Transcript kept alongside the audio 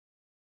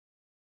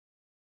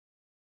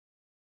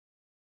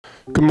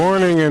Good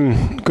morning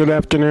and good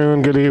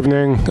afternoon, good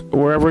evening,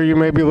 wherever you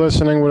may be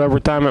listening, whatever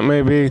time it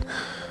may be.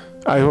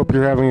 I hope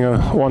you're having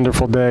a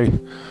wonderful day.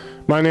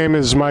 My name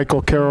is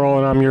Michael Carroll,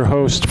 and I'm your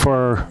host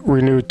for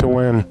Renewed to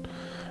Win.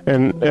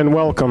 And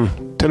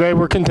welcome. Today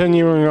we're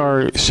continuing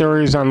our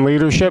series on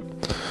leadership.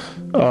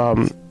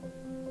 And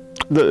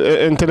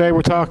today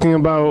we're talking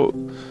about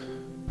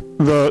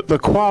the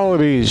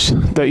qualities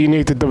that you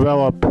need to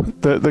develop,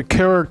 the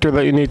character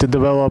that you need to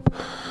develop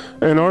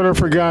in order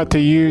for God to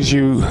use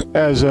you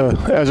as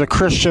a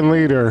Christian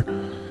leader,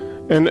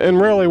 and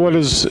really what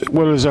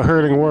is a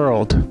hurting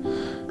world.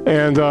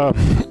 And I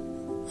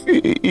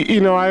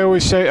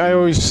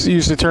always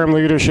use the term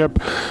leadership.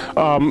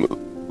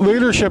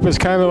 Leadership is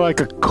kind of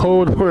like a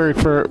code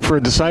word for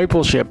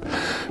discipleship,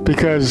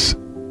 because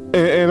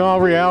in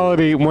all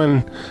reality,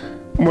 when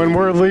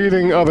we're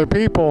leading other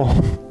people,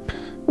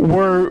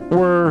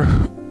 we're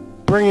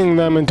bringing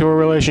them into a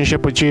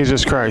relationship with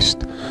Jesus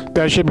Christ.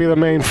 That should be the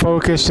main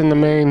focus and the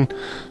main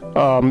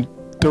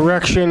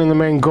direction and the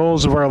main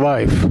goals of our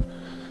life.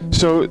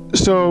 So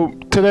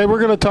today we're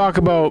going to talk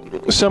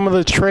about some of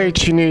the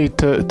traits you need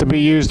to be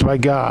used by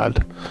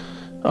God.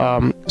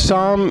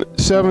 Psalm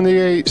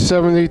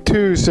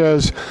 78:72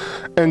 says,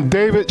 "And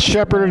David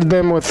shepherded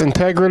them with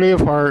integrity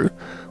of heart,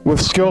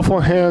 with skillful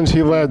hands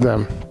he led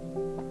them."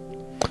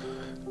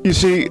 You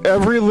see,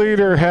 every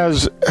leader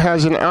has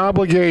an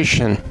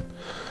obligation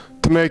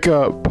to make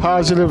a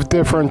positive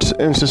difference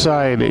in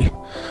society.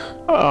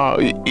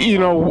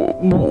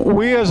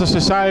 We as a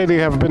society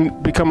have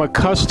become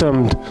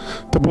accustomed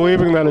to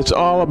believing that it's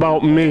all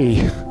about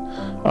me.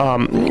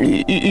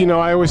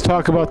 I always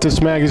talk about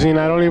this magazine.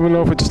 I don't even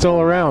know if it's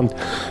still around.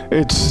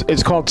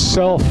 It's called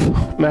Self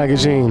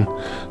magazine.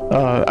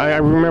 I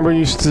remember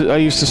I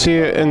used to see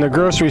it in the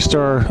grocery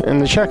store in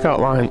the checkout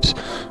lines.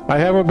 I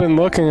haven't been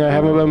looking. I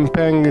haven't been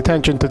paying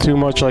attention to too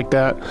much like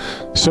that.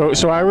 So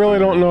I really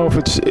don't know if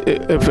it's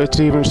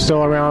even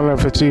still around,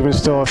 if it's even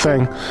still a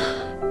thing.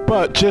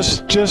 But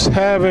just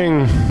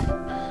having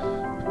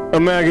a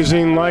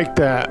magazine like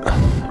that,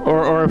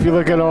 or if you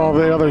look at all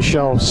the other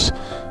shelves,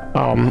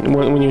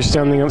 when you're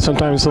standing up,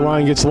 sometimes the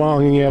line gets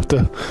long and you have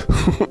to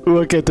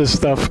look at this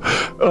stuff.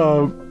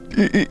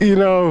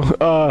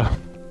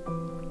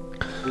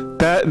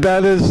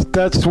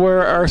 That's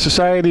where our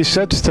society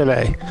sits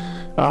today.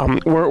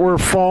 We're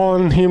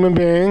fallen human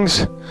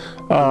beings,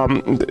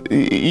 and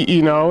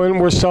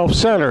we're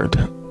self-centered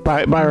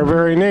by our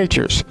very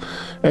natures,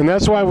 and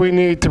that's why we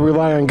need to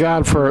rely on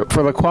God for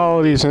the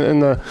qualities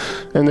and the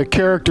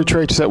character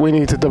traits that we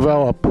need to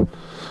develop.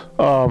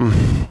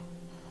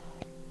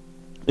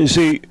 You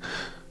see,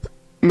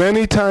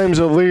 many times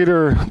a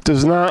leader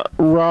does not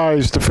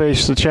rise to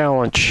face the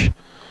challenge,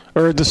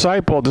 or a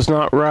disciple does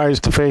not rise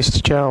to face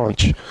the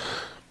challenge.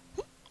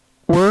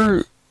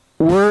 We're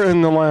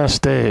in the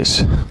last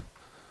days.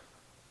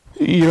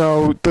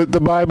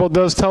 The Bible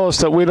does tell us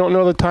that we don't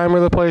know the time or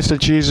the place that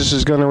Jesus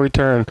is going to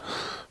return,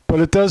 but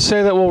it does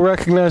say that we'll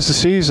recognize the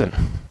season.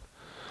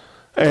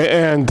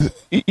 And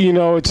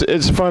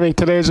it's funny.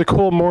 Today's a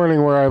cool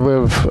morning where I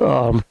live,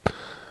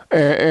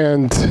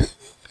 and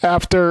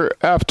after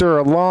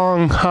a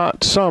long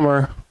hot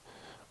summer,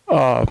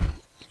 it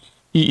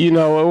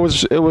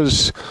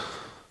was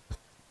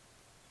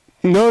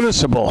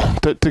noticeable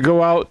to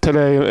go out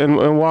today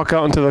and walk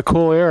out into the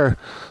cool air.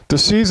 The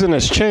season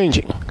is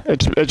changing.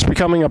 It's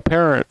becoming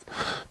apparent.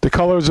 The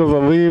colors of the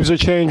leaves are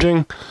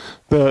changing.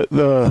 I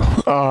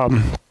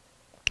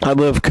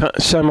live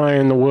semi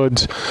in the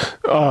woods.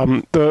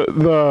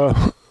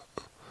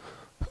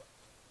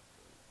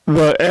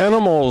 The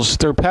animals,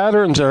 their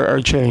patterns are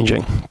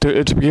changing.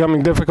 It's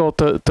becoming difficult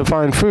to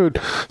find food.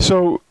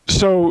 So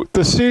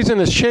the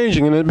season is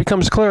changing, and it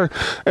becomes clear.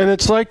 And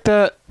it's like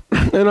that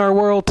in our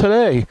world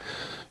today.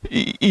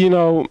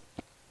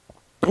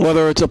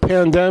 Whether it's a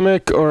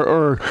pandemic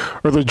or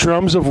the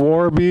drums of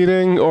war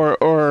beating or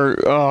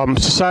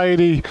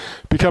society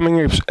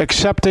becoming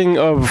accepting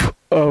of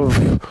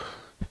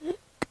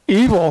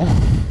evil,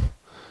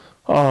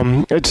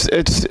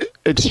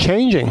 it's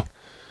changing.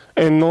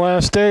 In the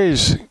last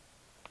days,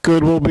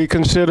 good will be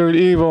considered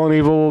evil and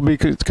evil will be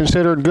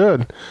considered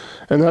good.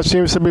 And that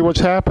seems to be what's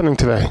happening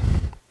today.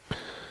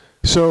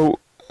 So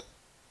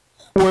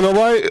when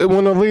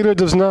a leader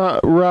does not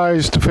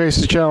rise to face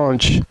the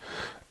challenge,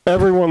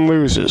 everyone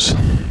loses.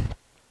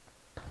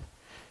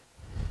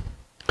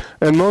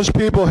 And most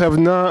people have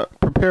not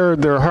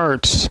prepared their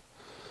hearts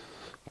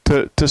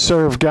to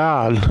serve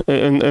God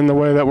in the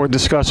way that we're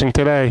discussing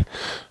today.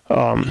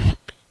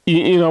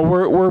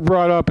 We're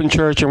brought up in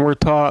church and we're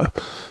taught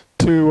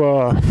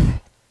to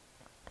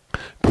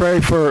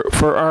pray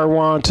for our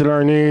wants and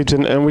our needs,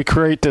 and we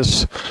create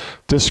this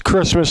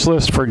Christmas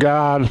list for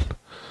God,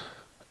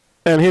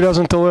 and He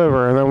doesn't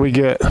deliver, and then we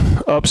get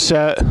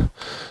upset.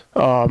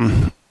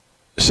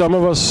 Some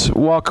of us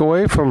walk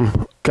away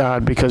from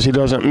God because He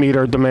doesn't meet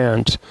our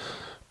demands.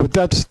 But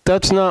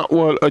that's not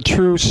what a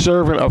true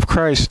servant of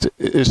Christ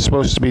is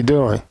supposed to be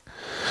doing.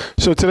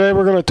 So today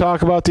we're going to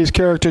talk about these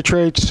character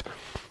traits.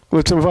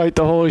 Let's invite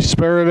the Holy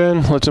Spirit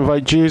in. Let's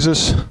invite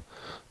Jesus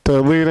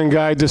lead and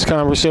guide this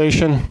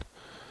conversation.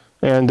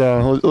 And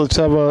let's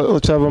have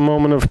a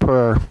moment of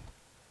prayer.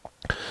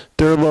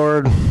 Dear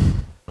Lord,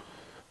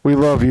 we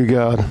love you,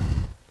 God.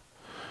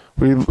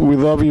 We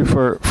love you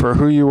for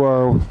who you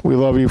are. We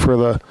love you for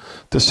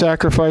the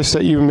sacrifice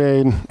that you've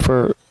made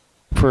for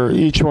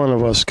each one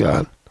of us,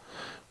 God.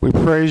 We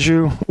praise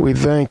you. We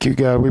thank you,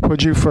 God. We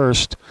put you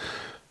first.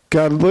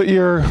 God, let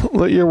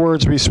your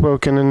words be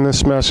spoken in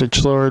this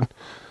message, Lord.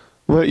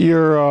 Let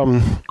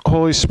your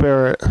Holy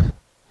Spirit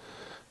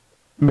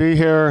be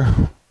here,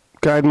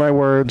 guide my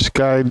words,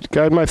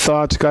 guide my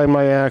thoughts, guide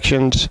my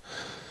actions.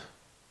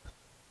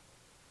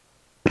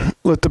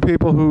 Let the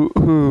people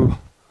who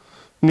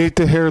need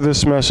to hear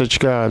this message,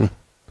 God,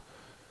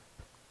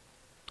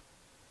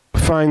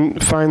 find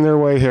their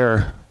way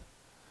here.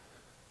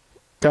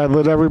 God,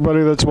 let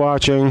everybody that's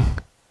watching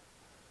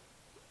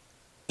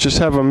just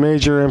have a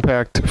major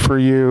impact for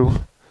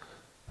you.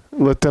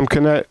 Let them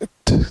connect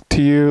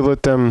to you.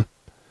 Let them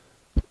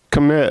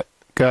commit,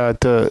 God,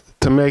 to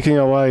making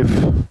a life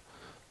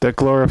that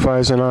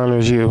glorifies and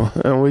honors you.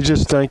 And we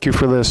just thank you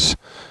for this.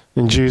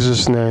 In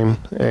Jesus' name,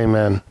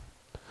 amen.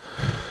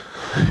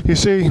 You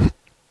see,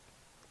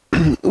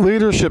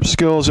 leadership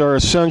skills are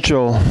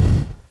essential,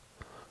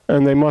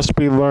 and they must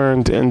be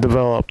learned and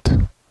developed.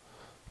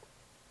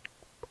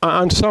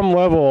 On some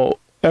level,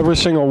 every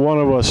single one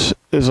of us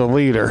is a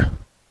leader.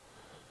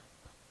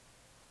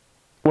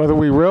 Whether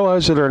we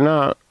realize it or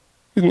not,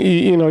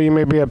 you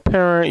may be a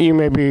parent, you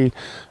may be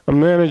a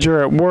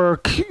manager at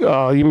work,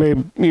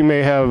 you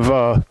may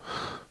have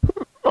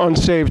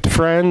unsaved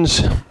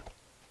friends.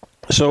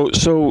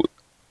 So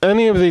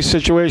any of these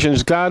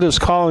situations, God is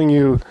calling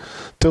you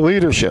to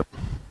leadership.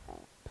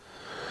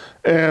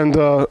 And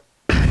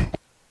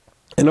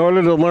in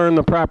order to learn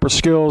the proper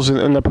skills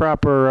and the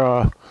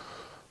proper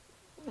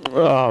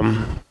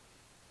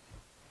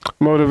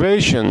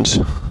motivations,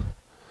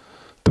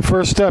 the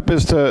first step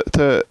is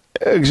to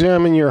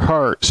examine your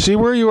heart. See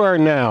where you are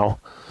now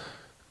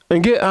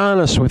and get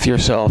honest with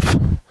yourself.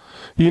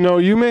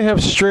 You may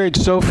have strayed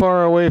so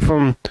far away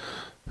from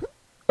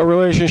a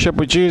relationship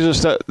with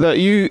Jesus that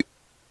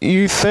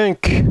you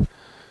think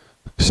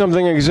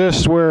something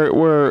exists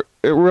where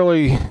it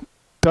really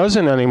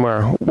doesn't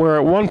anymore, where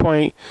at one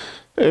point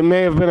it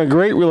may have been a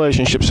great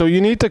relationship. So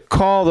you need to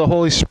call the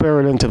Holy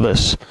Spirit into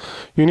this.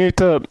 You need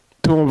to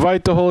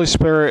invite the Holy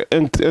Spirit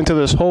into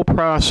this whole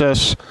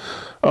process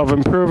of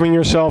improving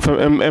yourself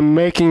and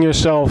making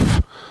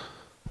yourself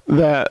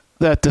that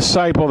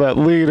disciple, that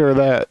leader,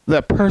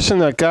 that person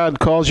that God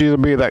calls you to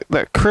be,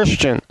 that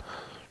Christian,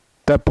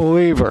 that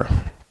believer.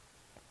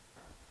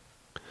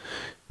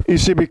 You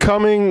see,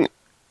 becoming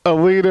a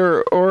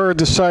leader or a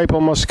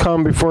disciple must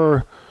come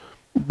before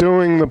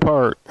doing the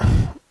part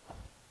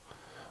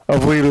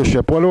of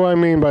leadership. What do I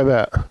mean by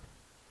that?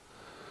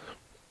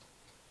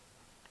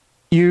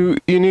 You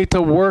need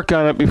to work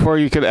on it before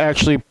you can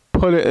actually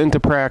put it into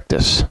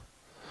practice.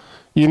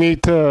 You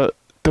need to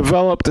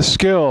develop the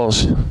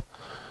skills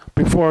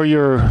before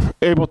you're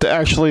able to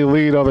actually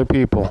lead other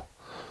people.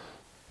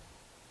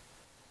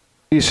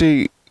 You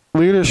see,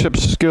 leadership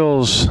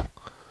skills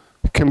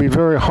can be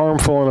very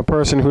harmful in a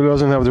person who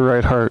doesn't have the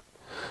right heart,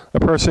 a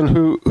person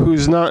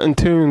who's not in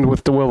tune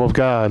with the will of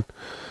God.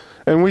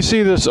 And we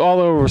see this all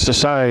over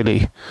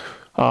society.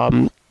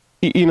 From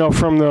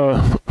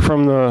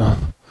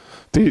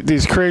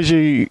these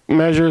crazy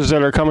measures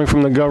that are coming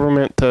from the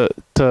government to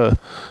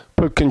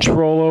put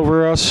control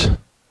over us,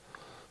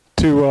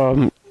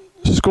 to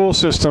school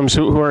systems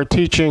who are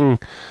teaching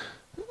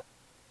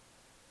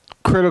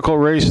critical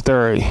race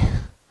theory,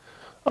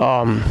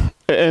 and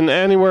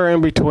anywhere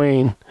in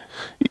between.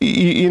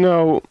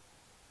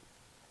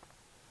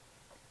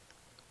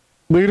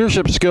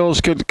 Leadership skills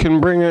can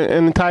bring an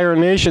entire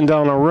nation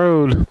down a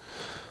road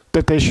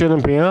that they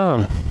shouldn't be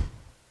on.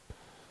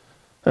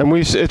 And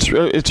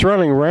it's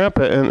running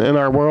rampant in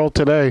our world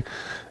today.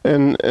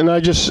 And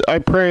I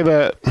pray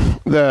that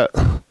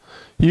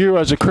you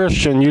as a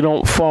Christian, you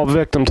don't fall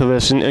victim to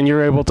this and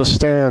you're able to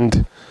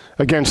stand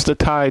against the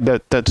tide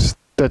that's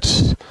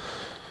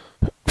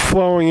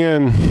flowing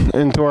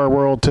into our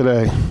world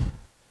today.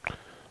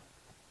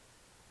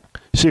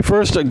 See,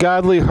 first, a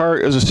godly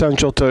heart is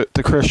essential to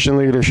Christian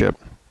leadership.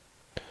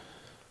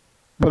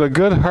 But a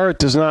good heart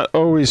does not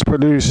always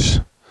produce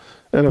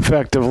an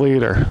effective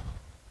leader.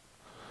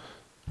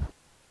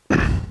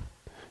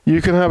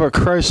 You can have a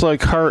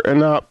Christ-like heart and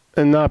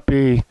not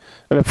be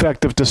an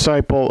effective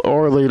disciple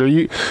or leader.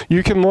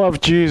 You can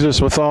love Jesus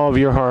with all of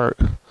your heart.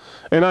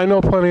 And I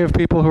know plenty of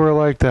people who are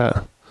like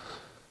that.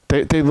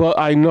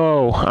 I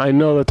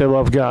know that they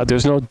love God.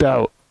 There's no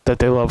doubt that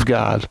they love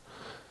God.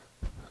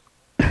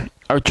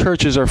 Our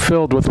churches are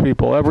filled with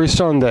people every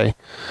Sunday.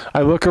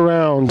 I look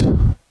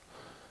around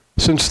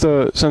since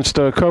the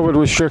COVID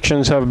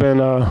restrictions have been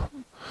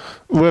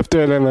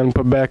lifted and then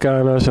put back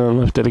on us and then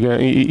lifted again.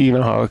 You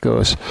know how it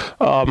goes.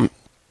 But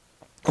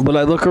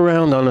I look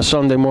around on a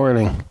Sunday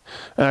morning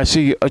and I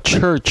see a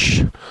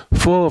church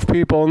full of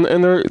people,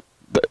 and they're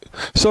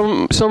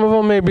some of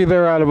them may be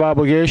there out of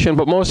obligation,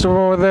 but most of them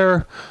are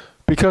there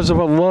because of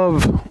a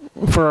love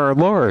for our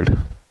Lord.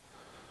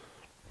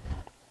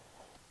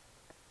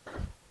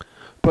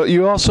 But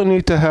you also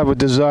need to have a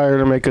desire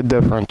to make a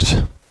difference.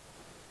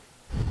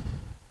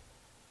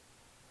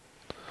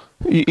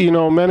 You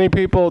know, many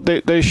people,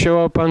 they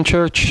show up on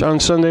church on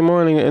Sunday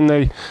morning and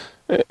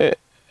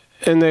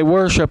they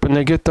worship and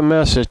they get the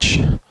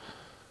message.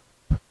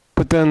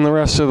 But then the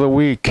rest of the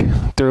week,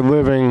 they're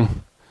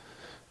living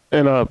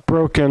in a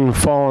broken,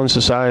 fallen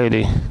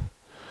society.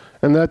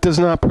 And that does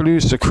not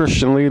produce a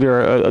Christian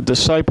leader, a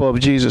disciple of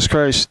Jesus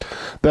Christ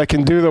that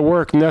can do the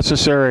work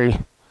necessary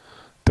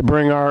to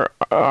bring our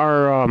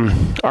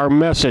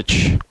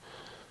message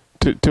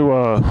to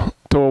a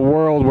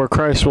world where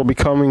Christ will be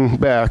coming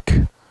back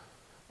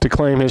to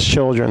claim his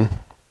children.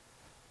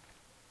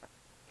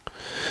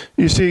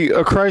 You see,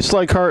 a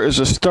Christ-like heart is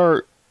a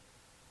start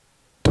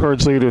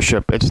towards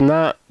leadership. It's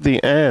not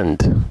the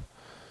end.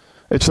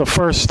 It's the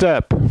first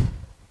step.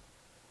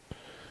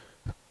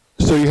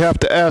 So you have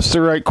to ask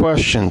the right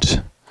questions.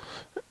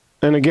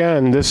 And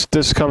again,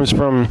 this comes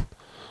from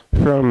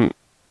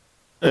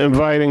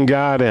inviting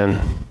God in,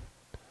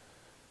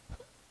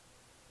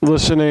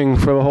 listening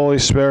for the Holy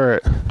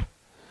Spirit.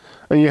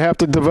 And you have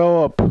to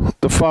develop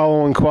the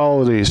following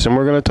qualities, and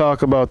we're going to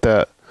talk about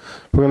that.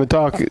 We're going to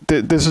talk,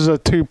 this is a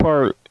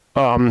two-part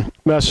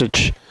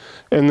message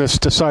in this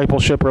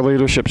discipleship or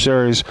leadership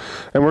series.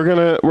 And we're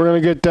going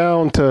to get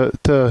down to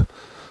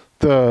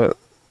the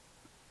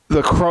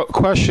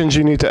questions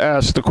you need to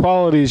ask, the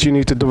qualities you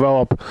need to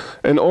develop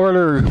in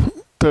order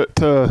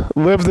to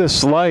live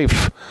this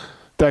life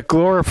that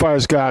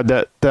glorifies God,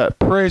 that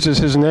praises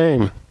his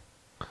name.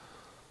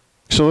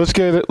 So let's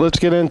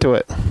get into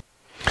it.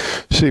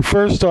 See,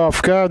 first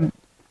off, God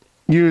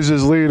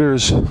uses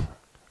leaders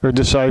or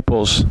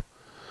disciples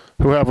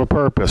who have a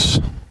purpose.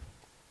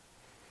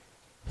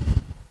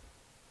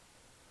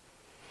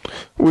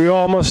 We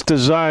all must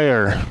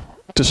desire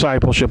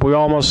discipleship. We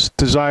all must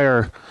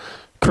desire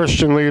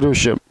Christian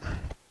leadership.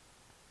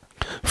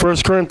 1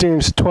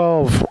 Corinthians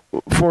 12,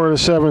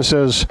 4-7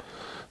 says,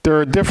 "There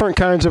are different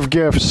kinds of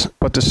gifts,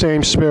 but the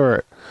same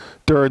Spirit.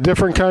 There are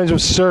different kinds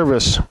of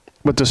service,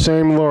 but the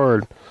same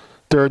Lord.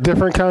 There are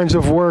different kinds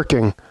of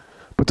working,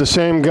 but the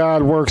same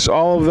God works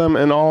all of them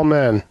in all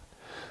men.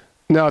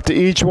 Now to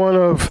each one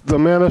of the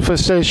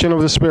manifestation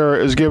of the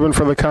Spirit is given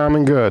for the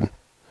common good."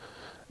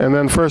 And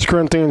then 1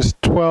 Corinthians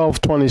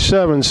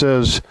 12:27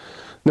 says,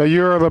 "Now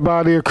you are the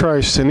body of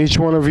Christ, and each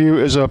one of you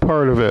is a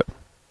part of it."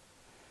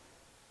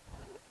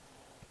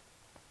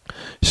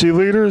 See,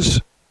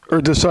 leaders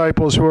or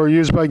disciples who are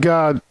used by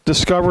God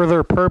discover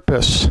their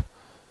purpose.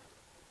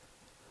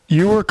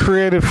 You were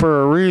created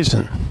for a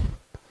reason.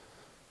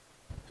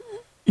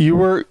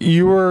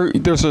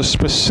 There's a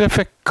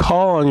specific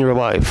call on your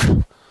life.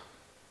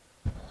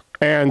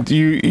 And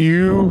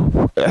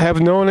you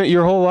have known it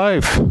your whole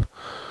life.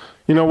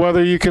 You know,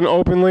 whether you can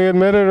openly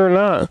admit it or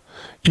not.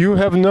 You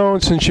have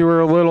known since you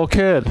were a little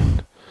kid.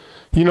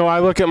 You know, I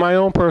look at my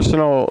own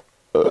personal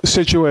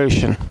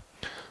situation.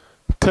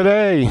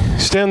 Today,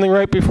 standing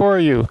right before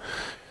you,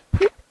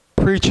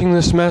 preaching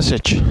this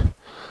message,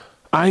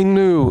 I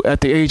knew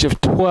at the age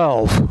of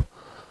 12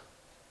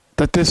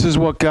 that this is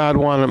what God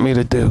wanted me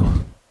to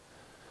do.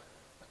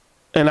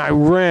 And I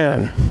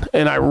ran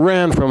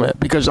from it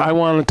because I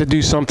wanted to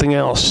do something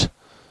else.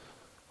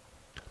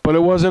 But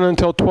it wasn't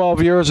until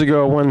 12 years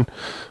ago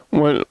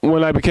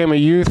when I became a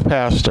youth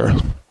pastor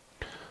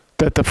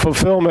that the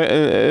fulfillment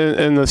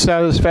and the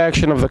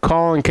satisfaction of the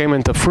calling came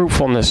into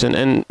fruitfulness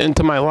and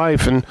into my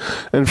life and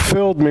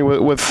filled me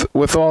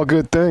with all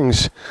good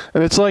things.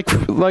 And it's like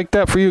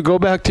that for you. Go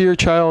back to your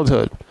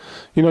childhood.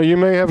 You know, you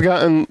may have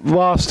gotten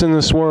lost in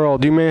this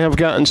world. You may have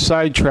gotten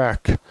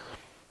sidetracked.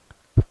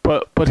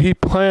 But he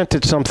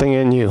planted something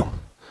in you.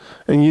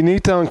 And you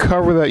need to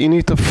uncover that. You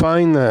need to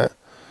find that.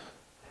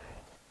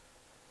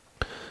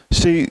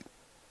 See,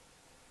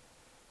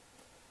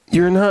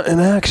 you're not an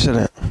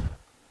accident.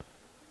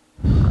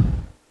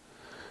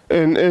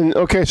 And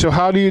okay, so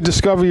how do you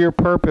discover your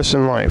purpose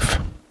in life?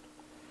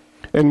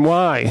 And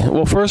why?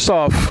 Well, first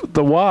off,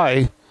 the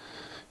why.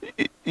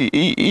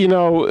 You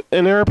know,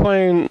 an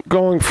airplane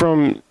going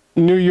from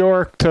New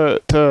York to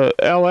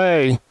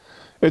LA,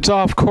 it's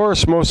off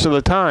course most of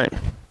the time.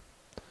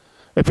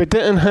 If it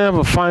didn't have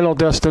a final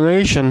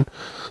destination,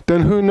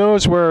 then who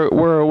knows where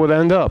it would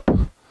end up?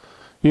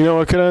 You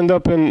know, it could end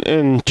up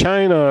in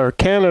China or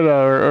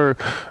Canada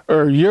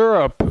or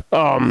Europe.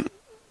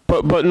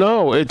 But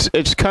no,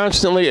 it's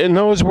constantly, it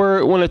knows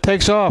where, when it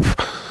takes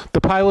off, the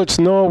pilots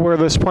know where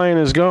this plane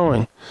is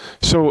going.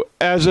 So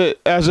as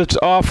it's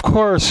off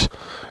course,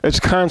 it's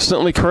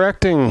constantly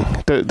correcting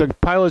the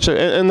pilots,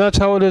 and that's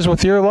how it is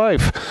with your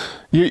life.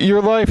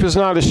 Your life is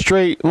not a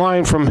straight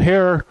line from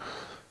here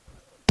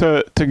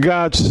to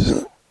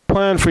God's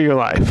plan for your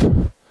life.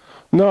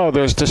 No,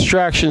 there's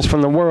distractions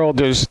from the world.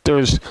 There's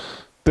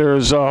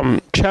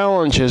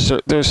challenges.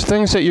 There's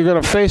things that you're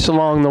going to face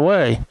along the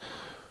way.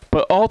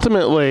 But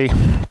ultimately,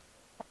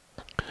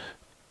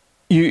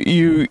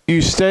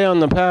 you stay on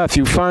the path,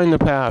 you find the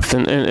path,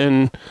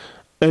 and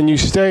you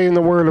stay in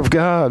the Word of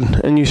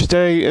God, and you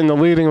stay in the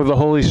leading of the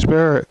Holy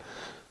Spirit.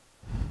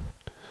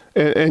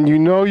 And you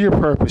know your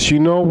purpose. You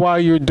know why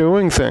you're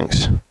doing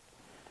things.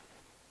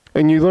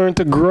 and you learn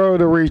to grow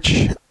to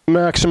reach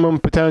maximum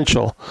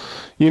potential.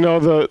 You know,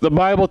 the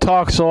Bible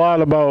talks a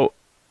lot about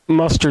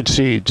mustard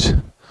seeds.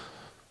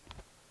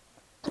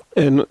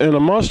 And a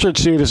mustard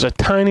seed is a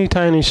tiny,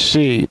 tiny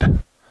seed.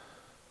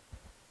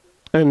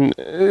 And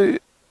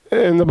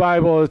in the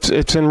Bible,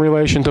 it's in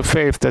relation to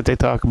faith that they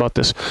talk about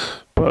this.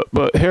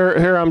 But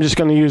here I'm just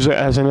going to use it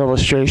as an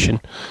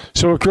illustration.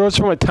 So it grows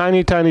from a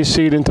tiny, tiny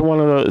seed into one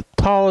of the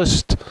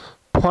tallest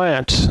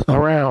plants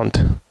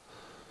around.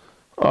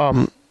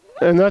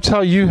 And that's how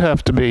you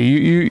have to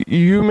be.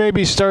 You may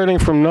be starting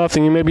from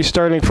nothing. You may be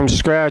starting from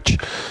scratch.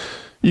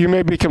 You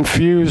may be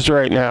confused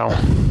right now.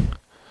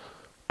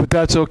 But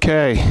that's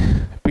okay,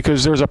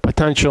 because there's a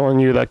potential in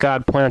you that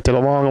God planted a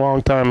long,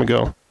 long time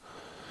ago.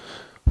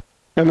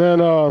 And then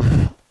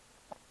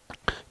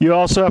you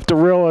also have to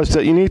realize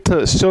that you need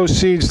to sow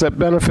seeds that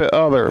benefit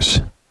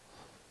others.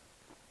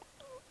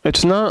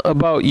 It's not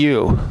about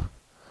you.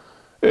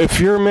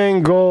 If your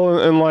main goal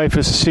in life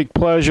is to seek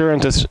pleasure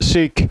and to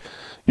seek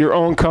your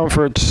own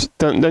comforts,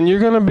 then you're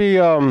going to be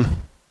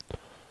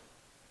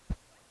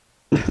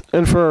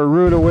in for a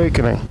rude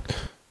awakening.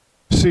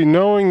 See,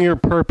 knowing your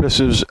purpose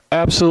is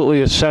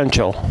absolutely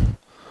essential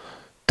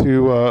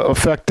to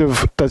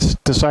effective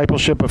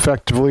discipleship,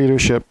 effective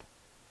leadership.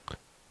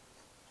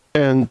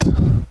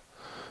 And,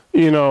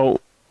 you know,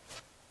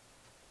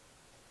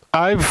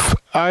 I've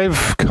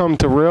come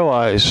to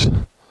realize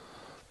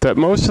that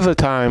most of the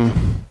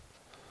time,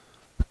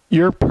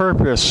 your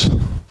purpose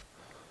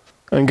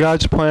and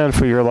God's plan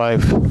for your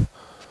life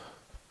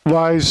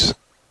lies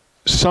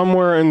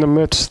somewhere in the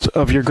midst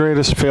of your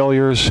greatest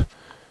failures,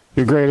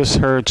 your greatest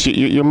hurts,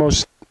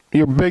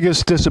 your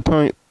biggest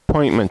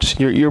disappointments,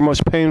 your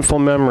most painful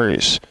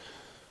memories.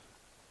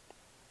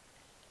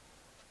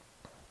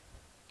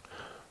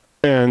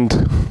 And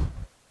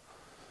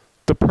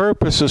the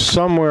purpose is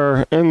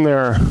somewhere in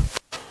there,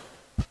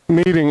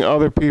 meeting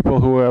other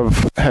people who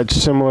have had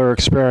similar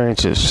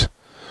experiences,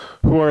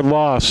 who are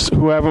lost,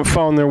 who haven't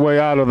found their way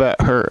out of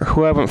that hurt,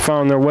 who haven't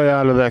found their way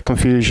out of that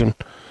confusion.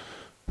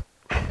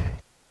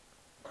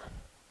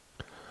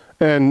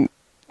 And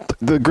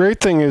the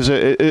great thing is,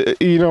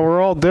 you know, we're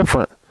all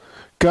different.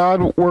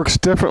 God works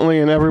differently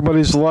in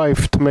everybody's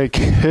life to make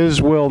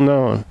His will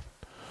known.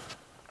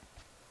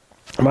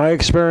 My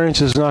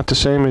experience is not the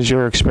same as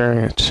your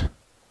experience.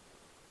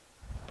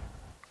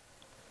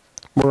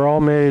 We're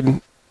all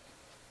made,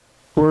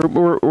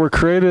 we're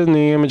created in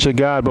the image of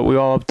God, but we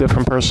all have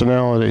different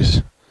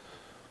personalities.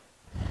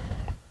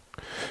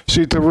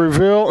 See, to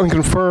reveal and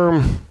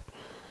confirm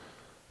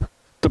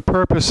the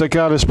purpose that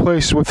God has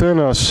placed within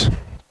us,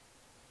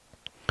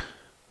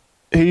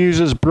 He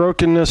uses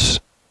brokenness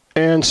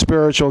and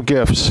spiritual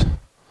gifts.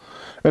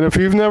 And if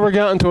you've never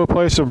gotten to a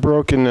place of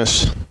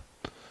brokenness,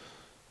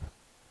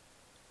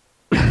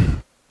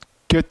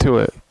 get to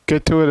it.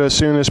 Get to it as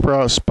soon as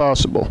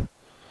possible.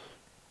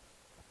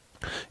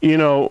 You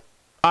know,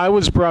 I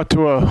was brought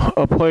to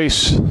a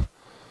place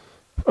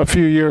a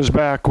few years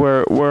back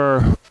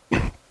where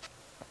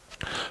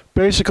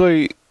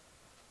basically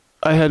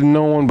I had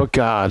no one but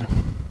God.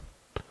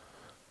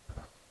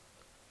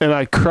 And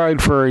I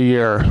cried for a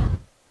year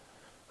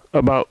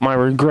about my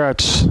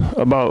regrets,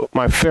 about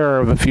my fear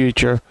of the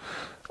future.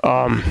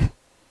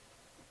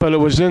 But it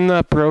was in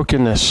that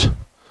brokenness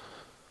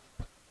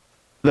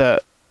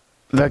that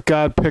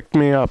God picked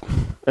me up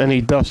and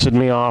He dusted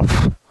me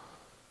off.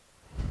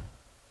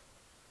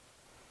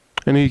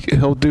 And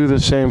He'll do the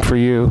same for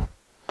you.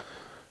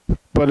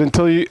 But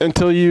until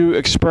you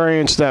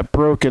experience that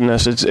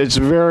brokenness, it's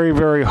very,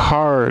 very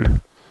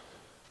hard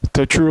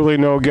to truly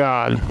know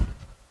God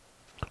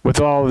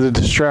with all of the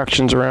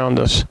distractions around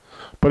us.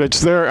 But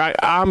it's there.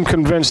 I'm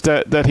convinced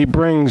that He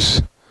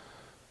brings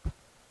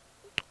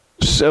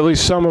at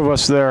least some of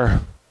us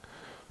there,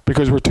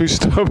 because we're too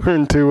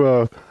stubborn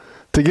to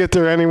get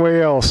there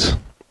anyway else.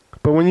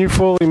 But when you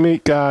fully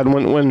meet God,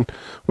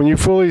 when you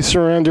fully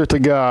surrender to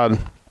God,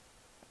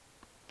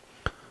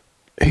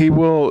 He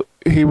will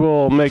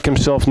make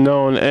Himself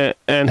known,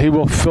 and He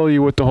will fill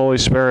you with the Holy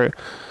Spirit,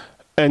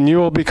 and you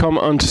will become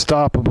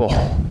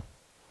unstoppable.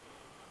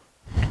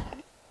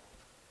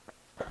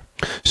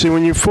 See,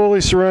 when you fully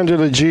surrender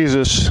to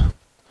Jesus,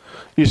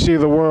 you see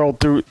the world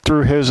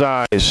through His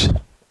eyes.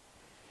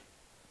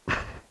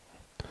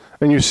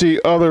 And you see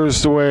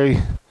others the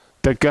way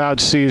that God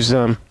sees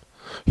them.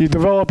 You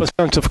develop a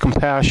sense of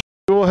compassion.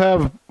 You will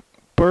have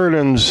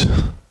burdens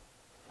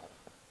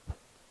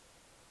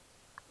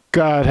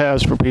God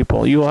has for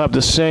people. You will have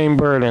the same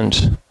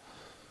burdens.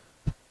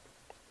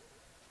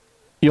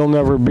 You'll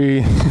never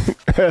be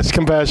as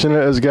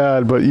compassionate as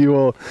God, but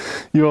you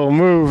will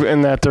move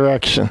in that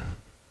direction.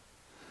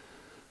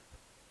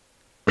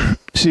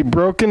 See,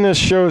 brokenness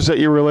shows that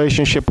your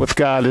relationship with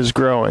God is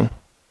growing.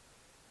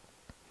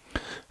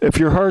 If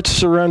your heart's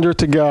surrendered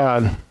to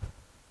God,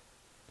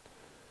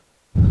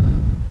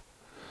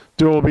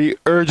 there will be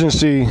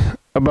urgency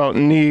about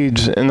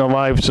needs in the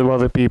lives of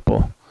other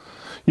people.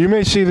 You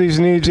may see these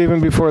needs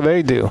even before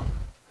they do.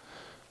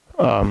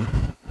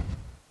 And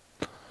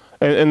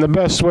the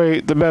best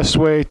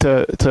way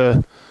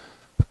to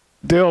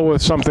deal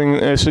with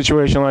a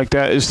situation like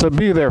that, is to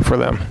be there for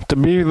them, to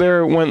be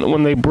there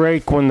when they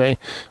break, when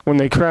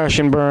they crash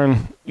and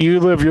burn. You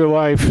live your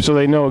life so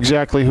they know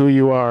exactly who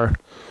you are.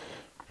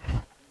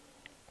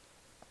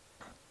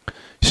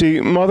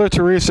 See, Mother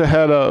Teresa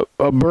had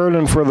a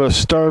burden for the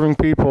starving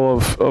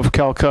people of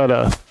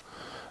Calcutta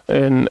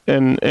in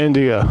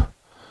India.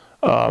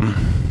 I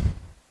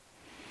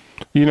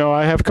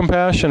have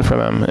compassion for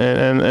them,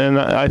 and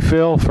I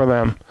feel for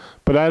them,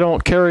 but I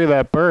don't carry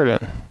that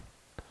burden.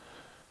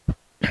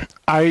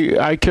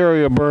 I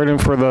carry a burden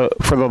for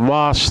the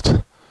lost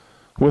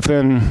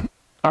within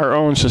our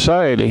own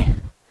society,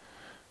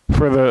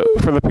 for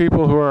the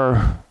people who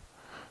are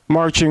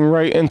marching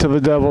right into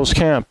the devil's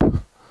camp,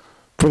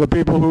 for the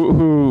people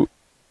who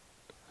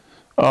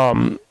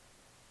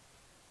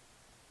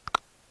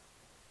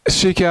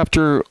seek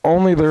after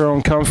only their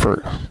own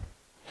comfort.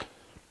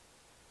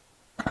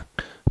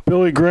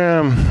 Billy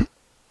Graham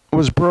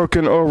was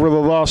broken over the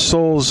lost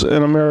souls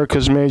in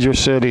America's major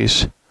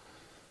cities.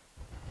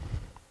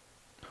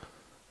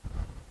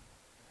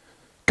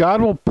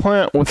 God will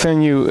plant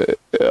within you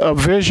a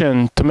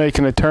vision to make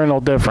an eternal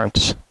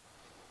difference.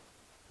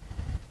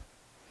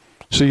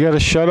 So you got to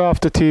shut off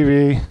the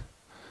TV,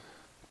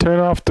 turn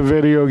off the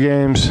video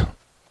games,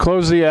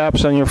 close the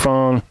apps on your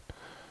phone,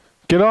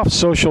 get off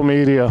social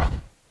media,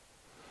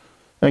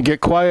 and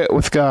get quiet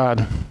with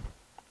God.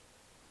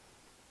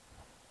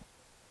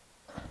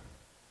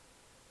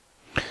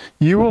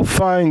 You will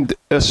find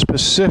a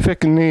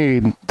specific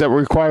need that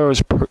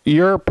requires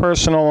your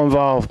personal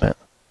involvement.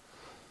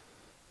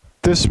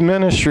 This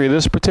ministry,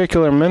 this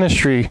particular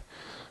ministry,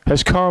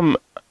 has come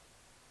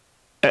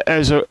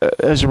as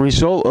a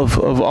result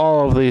of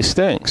all of these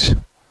things.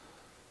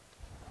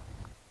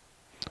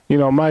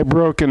 My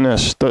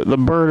brokenness, the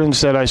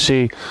burdens that I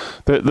see,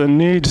 the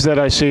needs that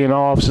I see in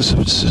all of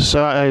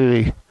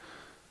society.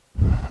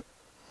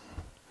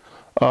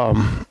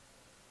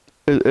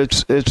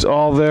 It's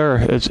all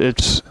there.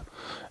 It's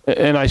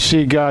and I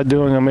see God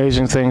doing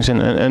amazing things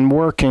and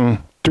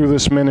working through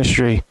this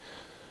ministry.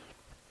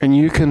 And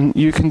you can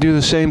do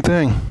the same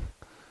thing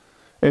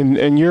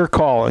in your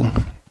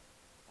calling.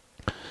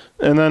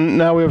 And then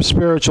now we have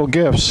spiritual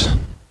gifts.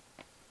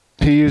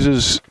 He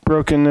uses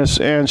brokenness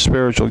and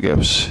spiritual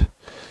gifts.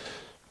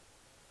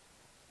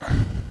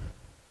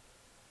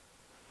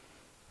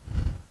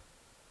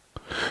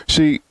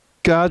 See,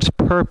 God's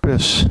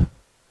purpose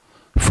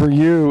for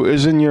you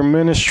is in your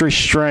ministry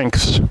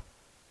strengths.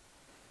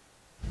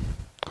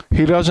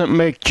 He doesn't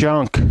make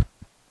junk.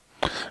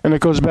 And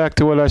it goes back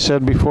to what I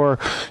said before.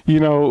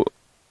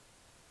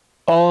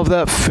 All of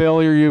that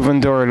failure you've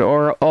endured,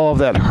 or all of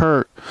that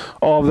hurt,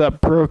 all of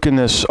that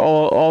brokenness,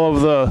 all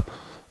of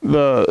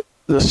the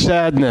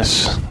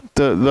sadness,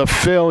 the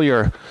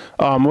failure,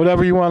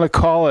 whatever you want to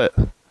call it,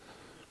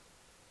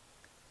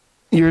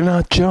 you're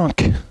not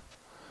junk.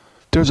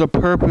 There's a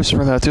purpose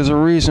for that. There's a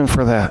reason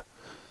for that.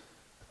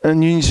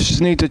 And you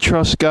just need to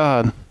trust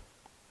God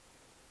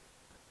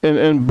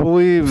and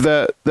believe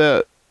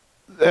that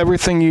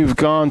everything you've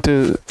gone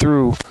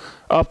through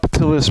up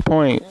to this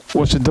point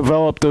was to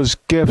develop those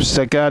gifts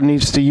that God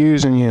needs to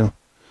use in you.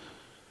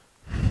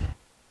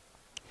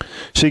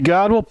 See,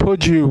 God will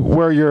put you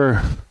where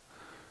your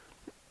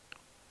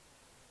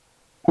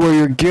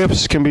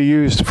gifts can be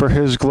used for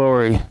His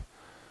glory.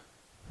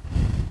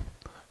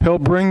 He'll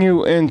bring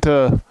you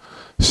into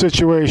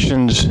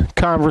situations,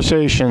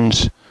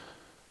 conversations,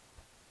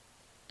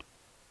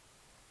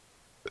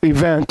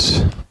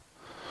 events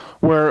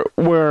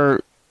where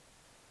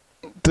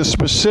the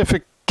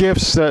specific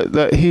gifts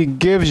that He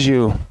gives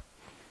you,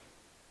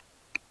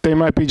 they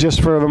might be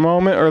just for the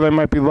moment, or they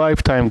might be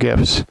lifetime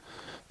gifts.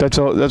 That's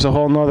a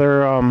whole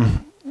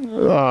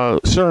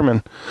nother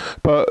sermon.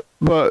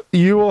 But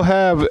you will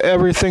have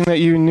everything that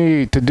you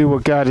need to do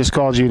what God has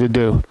called you to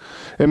do.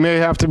 It may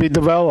have to be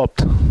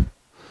developed, and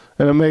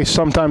it may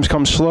sometimes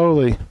come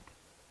slowly.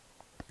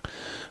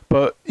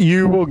 But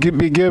you will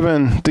be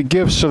given the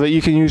gifts so that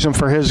you can use them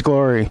for His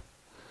glory.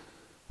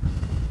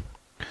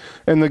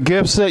 And the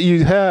gifts that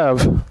you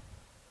have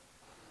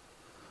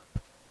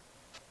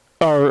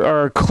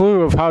are a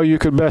clue of how you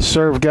could best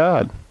serve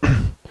God.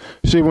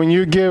 See, when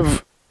you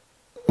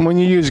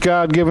use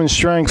God-given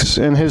strengths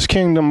in His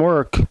kingdom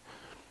work,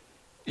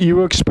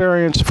 you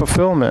experience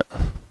fulfillment.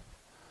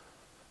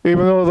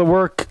 Even though the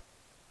work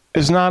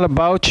is not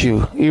about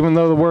you, even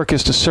though the work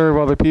is to serve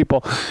other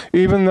people,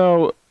 even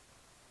though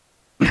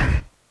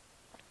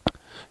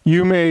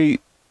you may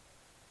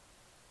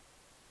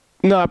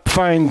not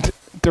find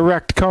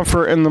direct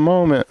comfort in the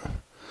moment,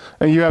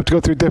 and you have to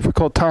go through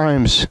difficult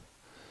times,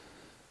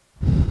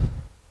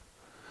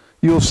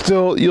 you'll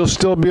still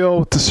be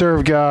able to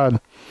serve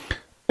God,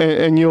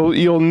 and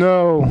you'll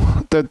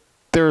know that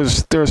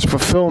there's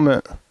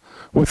fulfillment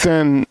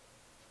within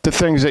the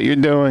things that you're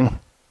doing.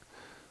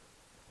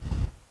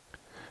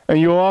 And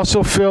you'll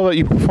also feel that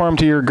you perform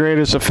to your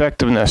greatest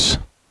effectiveness.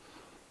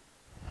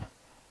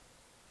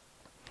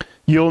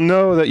 You'll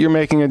know that you're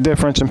making a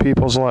difference in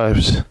people's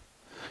lives.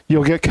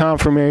 You'll get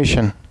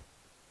confirmation.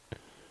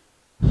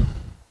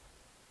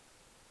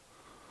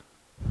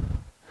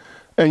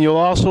 And you'll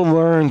also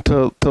learn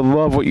to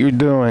love what you're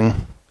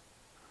doing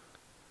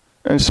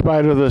in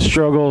spite of the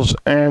struggles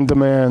and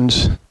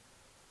demands.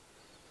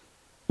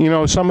 You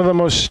know, some of the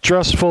most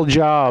stressful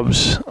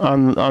jobs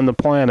on the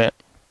planet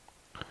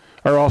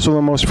are also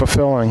the most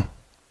fulfilling.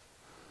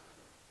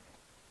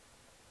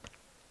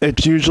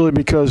 It's usually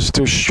because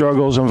there's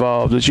struggles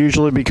involved. It's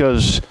usually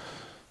because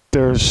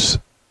there's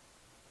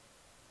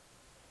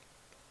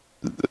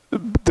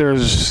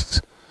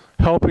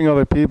helping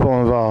other people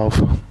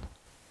involved.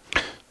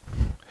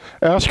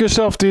 Ask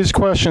yourself these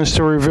questions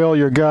to reveal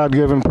your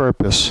God-given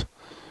purpose.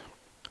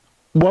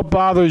 What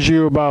bothers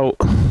you about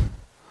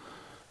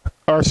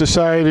our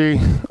society,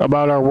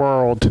 about our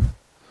world?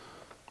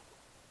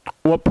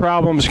 What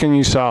problems can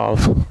you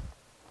solve?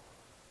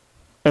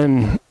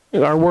 And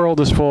our world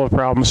is full of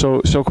problems,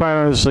 so quite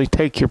honestly,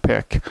 take your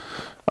pick.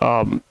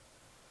 But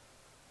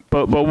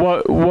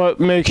what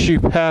makes you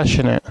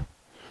passionate?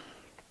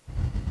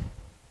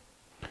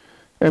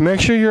 And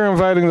make sure you're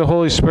inviting the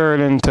Holy Spirit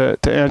in to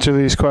answer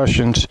these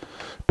questions,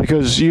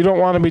 because you don't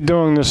want to be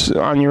doing this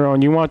on your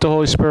own. You want the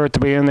Holy Spirit to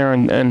be in there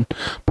and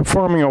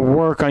performing a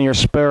work on your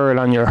spirit,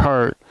 on your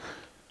heart.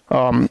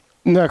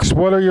 Next,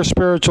 what are your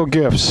spiritual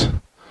gifts?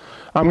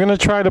 I'm going to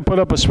try to put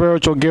up a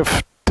spiritual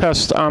gift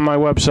test on my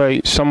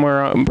website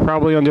somewhere,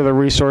 probably under the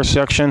resource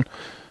section,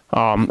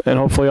 and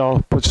hopefully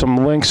I'll put some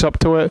links up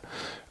to it.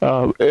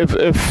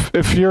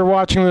 If you're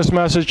watching this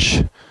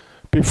message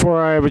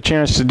before I have a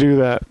chance to do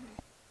that,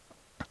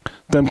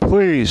 then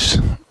please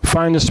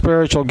find a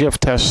spiritual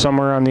gift test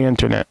somewhere on the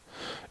internet.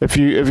 If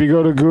you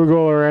go to Google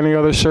or any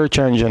other search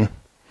engine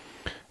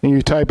and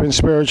you type in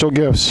spiritual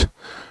gifts,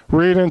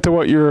 read into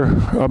what you're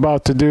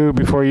about to do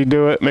before you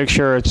do it. Make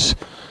sure it's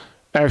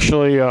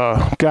actually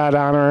God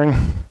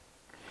honoring.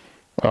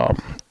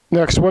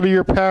 Next, what are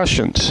your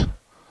passions?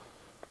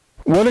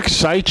 What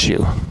excites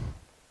you?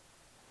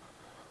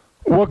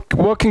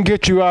 What can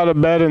get you out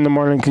of bed in the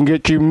morning, can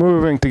get you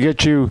moving, to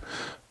get you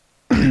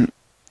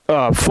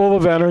full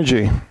of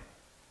energy?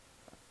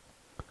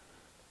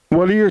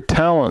 What are your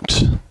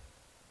talents?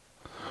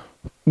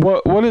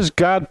 What has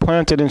God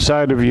planted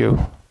inside of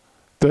you?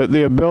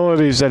 The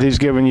abilities that He's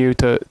given you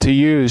to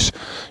use.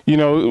 You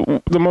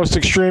know, the most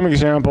extreme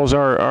examples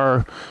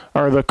are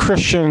the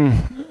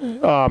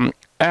Christian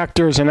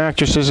actors and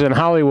actresses in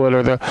Hollywood,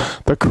 or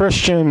the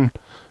Christian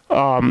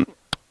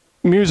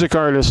music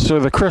artists, or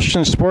the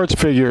Christian sports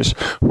figures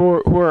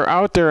who are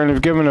out there and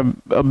have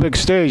given a big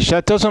stage.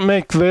 That doesn't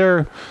make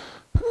their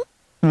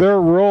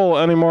role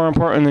any more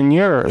important than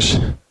yours.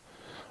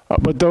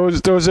 But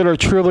those that are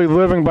truly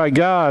living by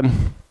God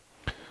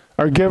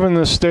are given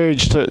the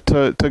stage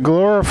to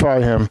glorify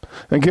Him,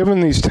 and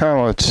given these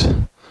talents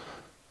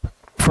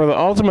for the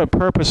ultimate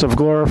purpose of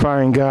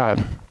glorifying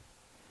God.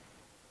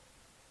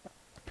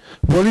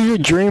 What are your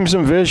dreams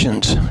and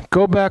visions?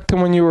 Go back to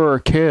when you were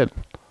a kid.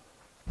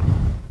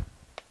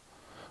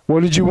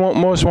 What did you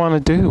most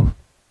want to do?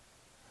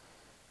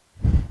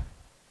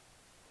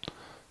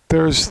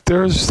 There's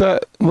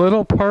that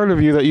little part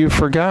of you that you've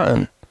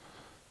forgotten.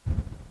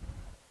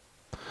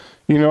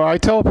 You know, I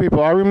tell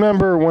people, I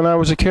remember when I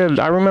was a kid,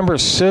 I remember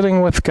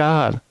sitting with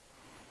God.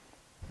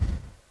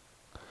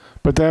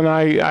 But then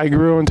I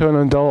grew into an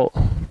adult.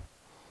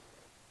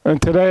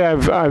 And today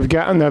I've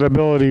gotten that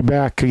ability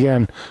back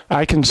again.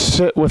 I can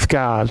sit with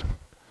God.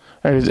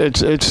 And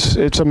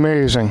it's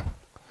amazing.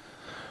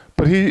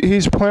 But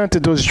He's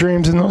planted those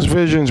dreams and those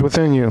visions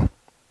within you.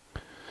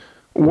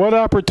 What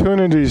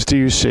opportunities do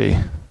you see?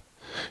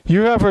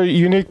 You have a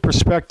unique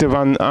perspective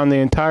on the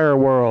entire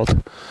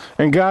world.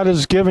 And God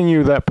has given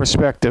you that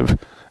perspective.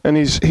 And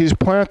He's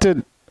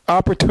planted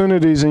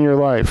opportunities in your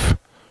life.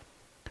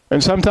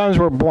 And sometimes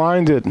we're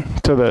blinded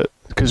to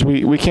because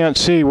we can't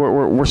see.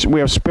 We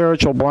have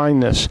spiritual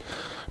blindness.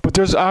 But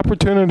there's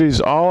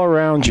opportunities all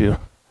around you.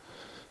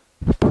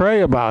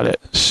 Pray about it.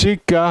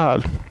 Seek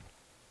God.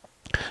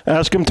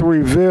 Ask Him to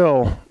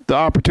reveal the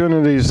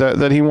opportunities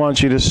that He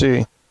wants you to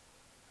see.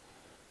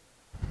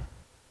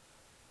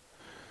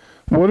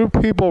 What do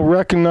people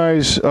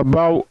recognize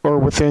about or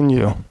within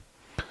you?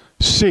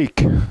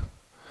 Seek.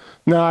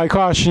 Now, I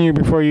caution you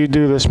before you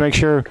do this, make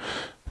sure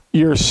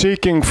you're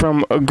seeking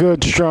from a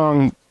good,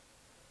 strong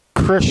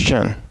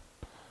Christian,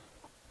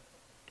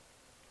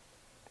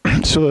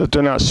 so that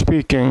they're not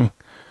speaking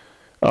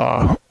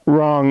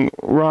wrong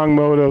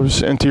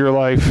motives into your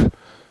life.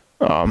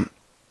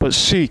 But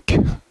seek.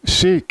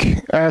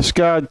 Ask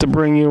God to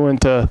bring you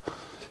into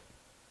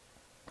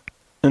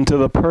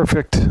the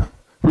perfect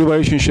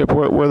relationship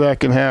where that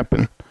can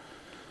happen.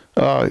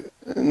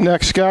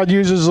 Next, God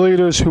uses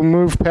leaders who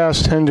move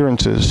past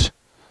hindrances,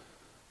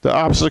 the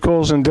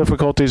obstacles and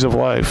difficulties of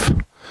life.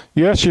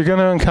 Yes, you're going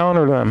to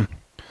encounter them,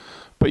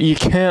 but you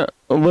can't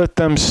let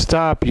them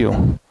stop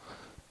you.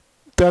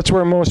 That's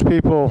where most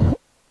people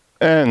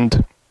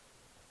end.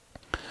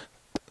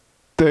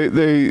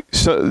 Many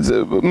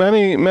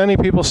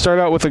people start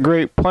out with a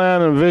great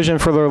plan and vision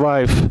for their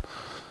life,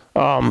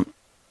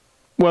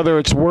 whether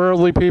it's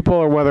worldly people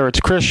or whether it's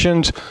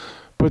Christians,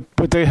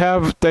 but they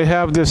have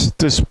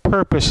this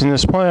purpose and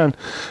this plan.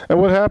 And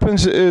what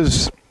happens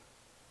is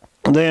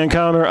they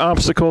encounter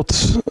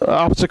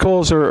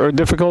obstacles or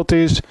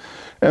difficulties,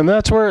 and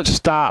that's where it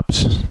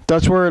stops.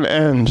 That's where it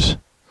ends.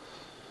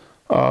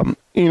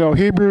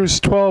 Hebrews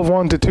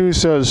 12:1-2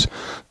 says,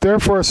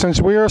 "Therefore,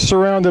 since we are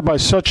surrounded by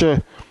such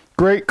a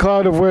great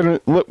cloud of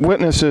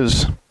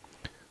witnesses,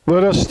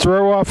 let us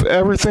throw off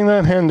everything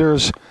that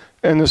hinders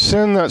and the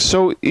sin that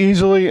so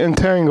easily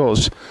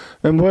entangles,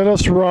 and let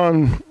us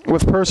run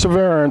with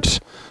perseverance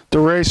the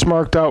race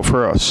marked out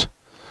for us.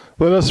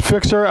 Let us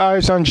fix our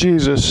eyes on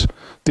Jesus,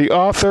 the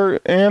author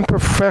and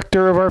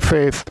perfecter of our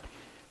faith,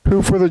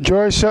 who for the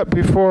joy set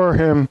before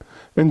him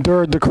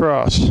endured the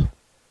cross,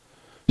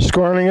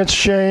 scorning its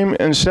shame,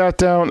 and sat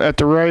down at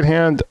the right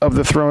hand of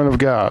the throne of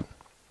God."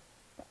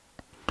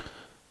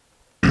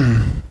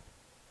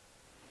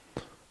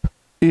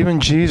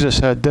 Even Jesus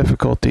had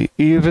difficulty.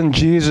 Even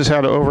Jesus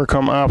had to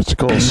overcome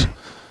obstacles.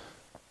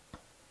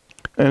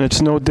 And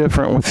it's no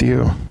different with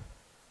you.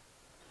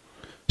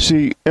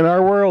 See, in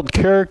our world,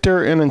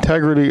 character and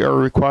integrity are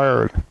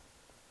required.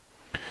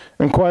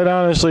 And quite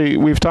honestly,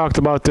 we've talked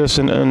about this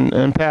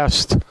in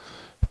past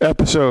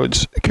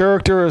episodes.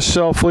 Character is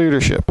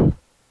self-leadership.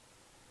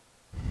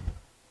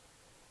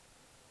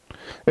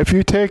 If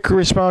you take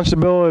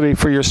responsibility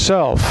for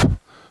yourself,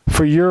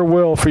 for your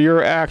will, for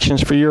your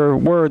actions, for your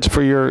words,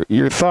 for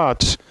your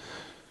thoughts,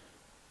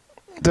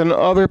 then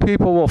other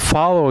people will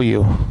follow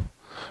you.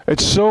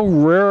 It's so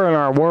rare in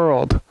our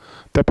world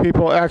that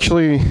people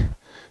actually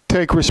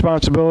take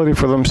responsibility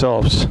for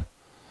themselves.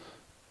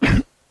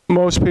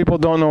 Most people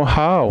don't know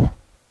how.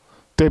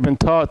 They've been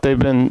taught, they've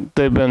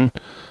been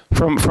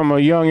from a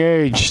young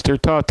age, they're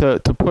taught to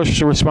push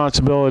the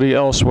responsibility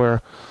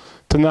elsewhere,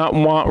 to not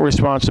want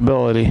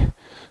responsibility.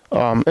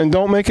 And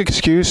don't make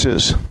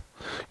excuses.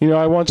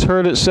 I once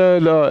heard it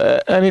said,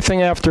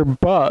 anything after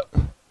but,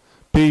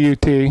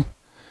 B-U-T,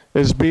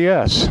 is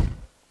BS.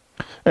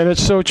 And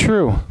it's so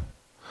true.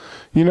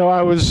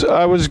 I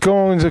was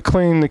going to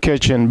clean the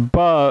kitchen,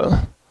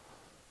 but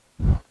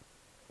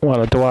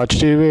wanted to watch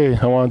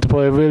TV. I wanted to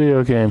play a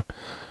video game.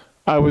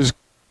 I was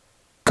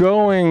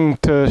going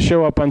to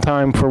show up on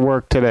time for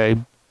work today,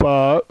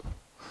 but,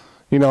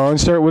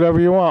 insert whatever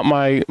you want.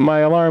 My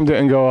alarm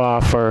didn't go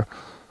off, or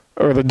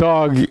the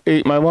dog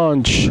ate my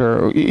lunch,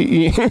 or,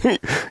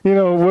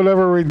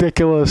 whatever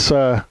ridiculous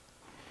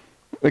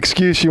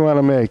excuse you want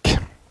to make.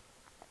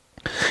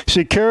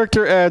 See,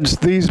 character adds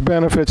these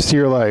benefits to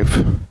your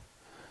life.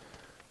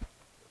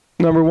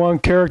 Number one,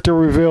 character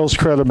reveals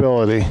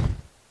credibility.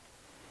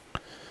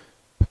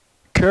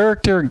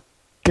 Character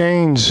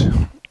gains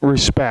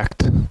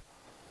respect.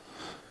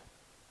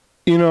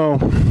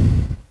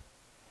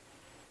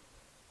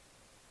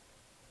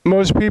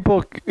 Most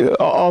people,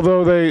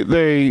 although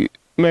they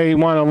may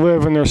want to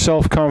live in their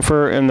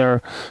self-comfort and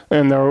their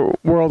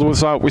world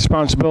without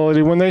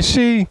responsibility, when they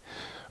see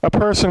a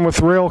person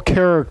with real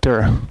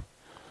character,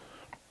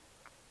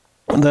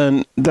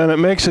 then it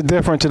makes a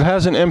difference. It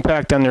has an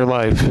impact on their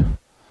life.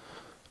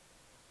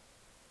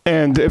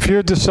 And if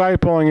you're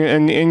discipling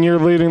and you're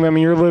leading them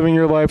and you're living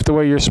your life the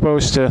way you're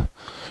supposed to,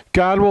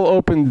 God will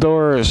open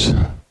doors.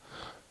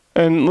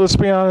 And let's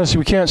be honest,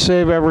 we can't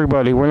save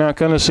everybody. We're not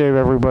going to save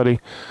everybody.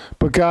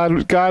 But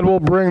God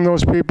will bring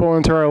those people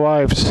into our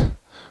lives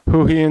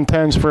who he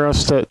intends for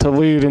us to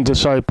lead and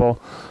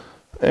disciple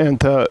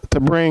and to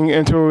bring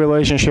into a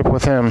relationship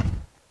with him.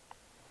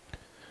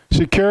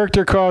 See,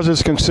 character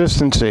causes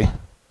consistency.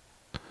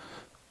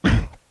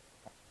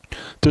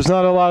 There's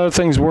not a lot of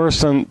things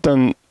worse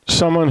than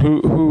someone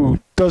who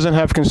doesn't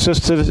have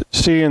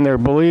consistency in their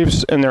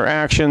beliefs and their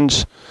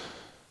actions.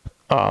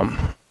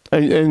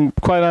 And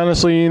quite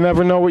honestly, you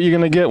never know what you're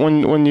going to get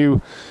when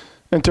you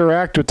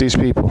interact with these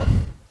people.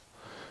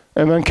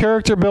 And then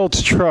character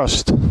builds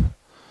trust.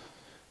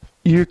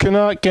 You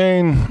cannot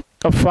gain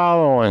a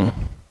following.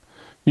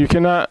 You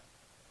cannot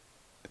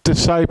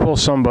disciple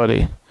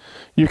somebody.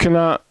 You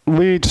cannot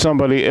lead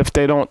somebody if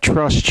they don't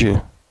trust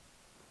you.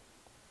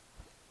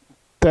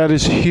 That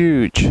is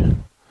huge.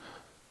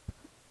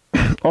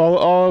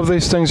 All of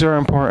these things are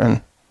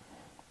important.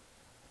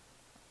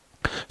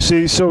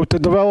 See, so to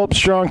develop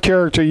strong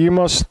character, you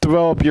must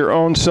develop your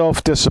own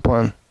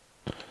self-discipline.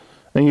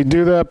 And you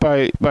do that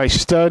by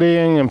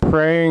studying and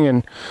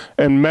praying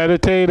and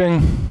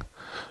meditating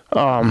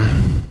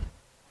on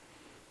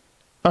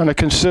a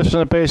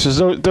consistent basis.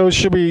 Those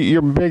should be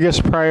your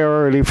biggest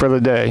priority for the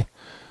day.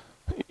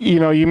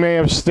 You may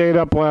have stayed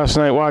up last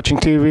night watching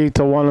TV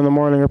till 1 a.m.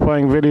 or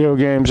playing video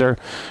games or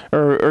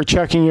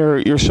checking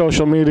your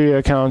social media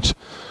accounts.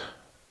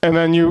 And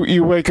then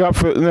you wake up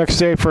for the next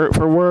day for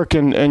work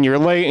and you're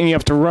late and you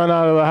have to run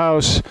out of the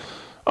house.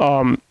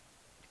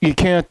 You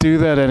can't do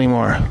that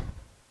anymore.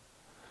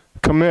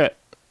 Commit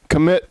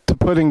to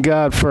putting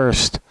God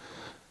first.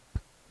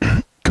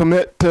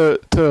 Commit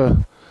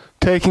to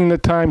taking the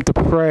time to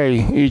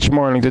pray each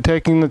morning, to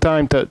taking the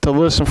time to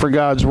listen for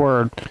God's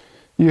word.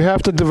 You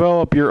have to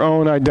develop your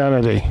own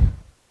identity.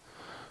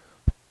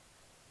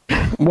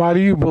 Why do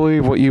you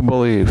believe what you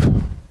believe?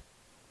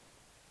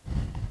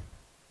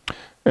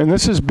 And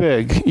this is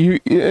big.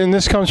 And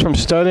this comes from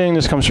studying,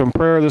 this comes from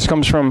prayer, this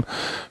comes from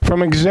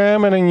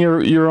examining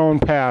your own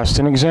past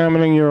and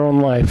examining your own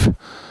life.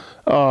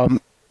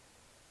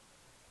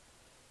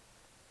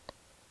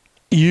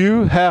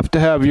 You have to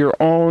have your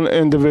own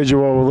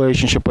individual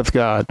relationship with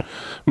God.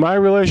 My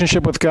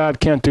relationship with God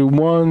can't do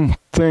one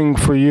thing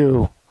for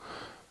you.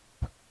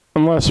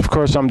 Unless, of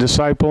course, I'm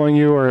discipling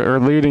you or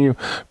leading you.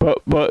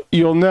 But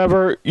you'll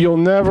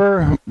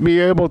never be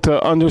able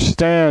to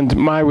understand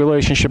my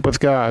relationship with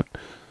God.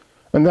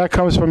 And that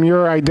comes from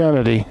your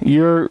identity,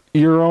 your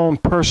own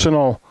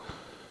personal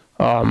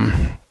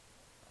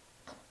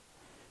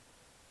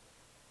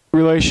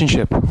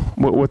relationship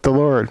with the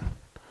Lord.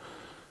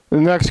 The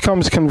next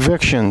comes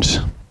convictions.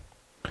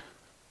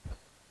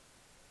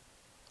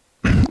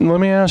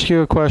 Let me ask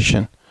you a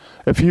question.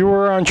 If you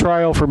were on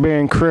trial for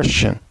being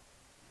Christian,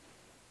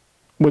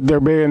 would there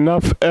be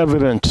enough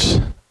evidence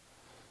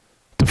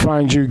to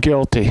find you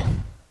guilty?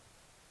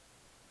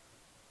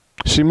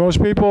 See,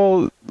 most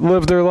people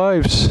live their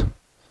lives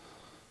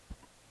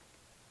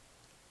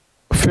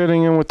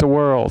fitting in with the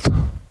world.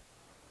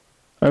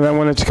 And then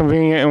when it's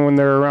convenient and when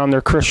they're around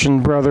their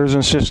Christian brothers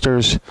and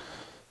sisters,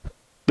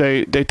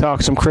 they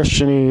talk some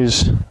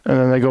Christianese and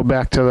then they go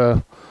back to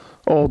the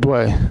old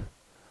way.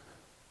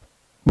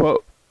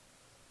 But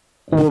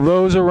will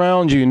those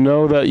around you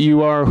know that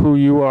you are who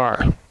you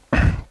are?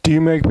 Do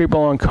you make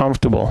people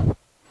uncomfortable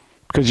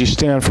because you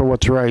stand for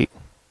what's right?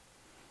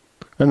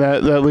 And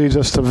that leads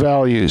us to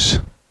values.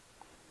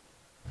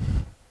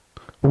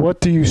 What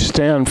do you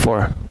stand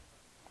for?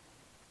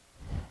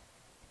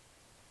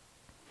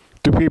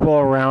 Do people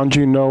around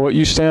you know what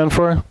you stand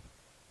for?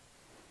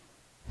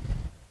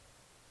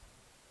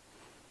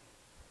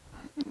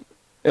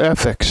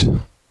 Ethics.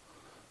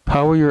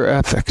 How are your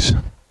ethics?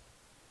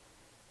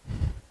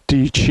 Do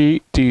you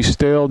cheat? Do you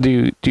steal?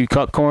 Do you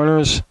cut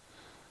corners?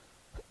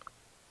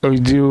 Or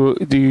do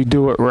you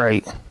do it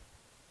right?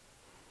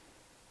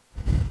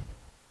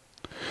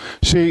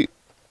 See,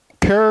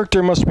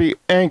 character must be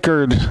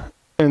anchored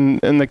in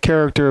the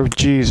character of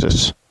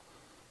Jesus.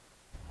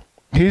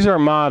 He's our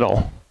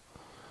model.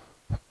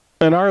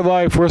 In our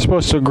life, we're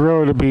supposed to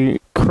grow to be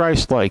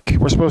Christ-like.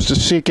 We're supposed to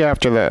seek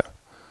after that.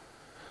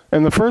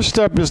 And the first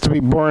step is to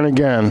be born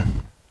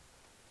again.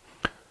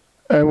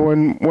 And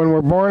when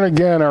we're born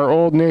again, our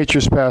old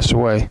natures pass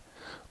away.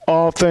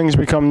 All things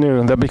become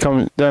new.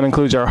 That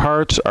includes our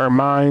hearts, our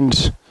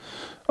minds,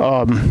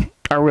 our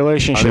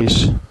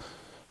relationships.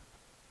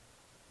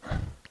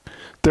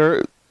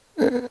 When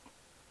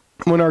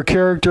our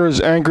character is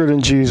anchored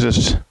in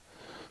Jesus,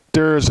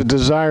 there is a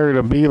desire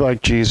to be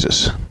like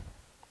Jesus.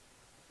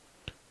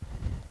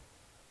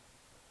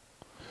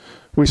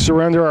 We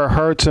surrender our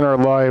hearts and our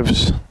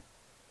lives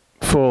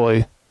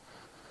fully.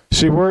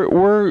 See,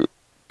 we're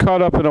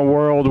caught up in a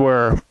world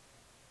where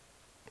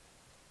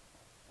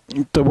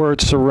the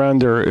word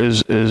surrender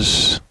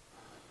is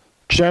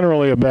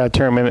generally a bad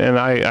term, and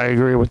I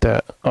agree with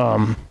that.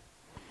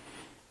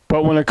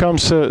 But when it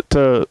comes to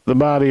the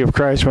body of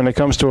Christ, when it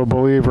comes to a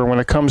believer, when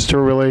it comes to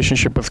a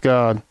relationship with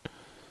God,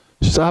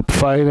 stop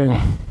fighting.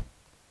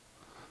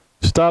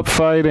 Stop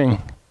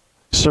fighting.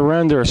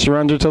 Surrender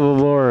to the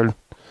Lord.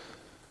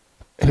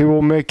 He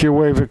will make your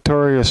way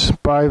victorious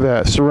by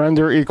that.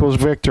 Surrender equals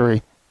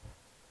victory.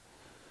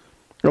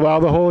 Allow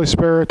the Holy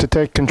Spirit to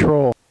take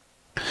control.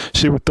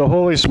 See, with the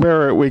Holy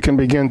Spirit, we can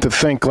begin to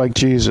think like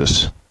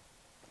Jesus.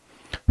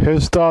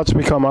 His thoughts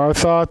become our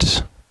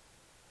thoughts.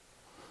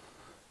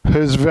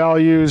 His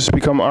values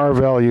become our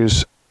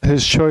values.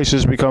 His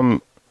choices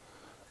become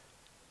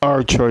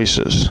our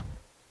choices.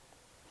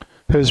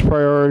 His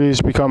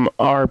priorities become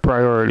our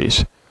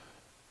priorities.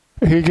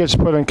 He gets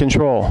put in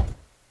control.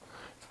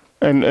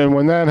 And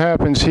when that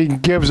happens, he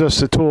gives us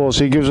the tools,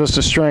 he gives us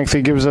the strength,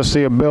 he gives us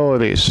the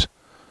abilities.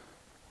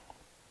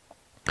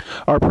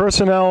 Our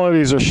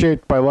personalities are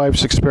shaped by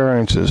life's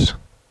experiences.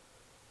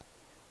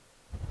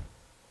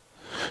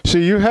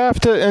 See, you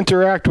have to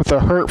interact with a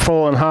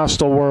hurtful and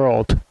hostile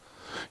world.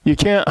 You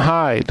can't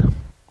hide.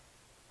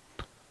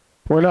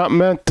 We're not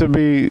meant to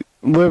be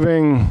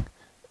living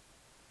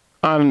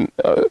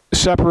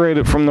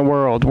separated from the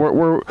world.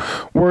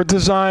 We're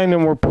designed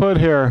and we're put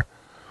here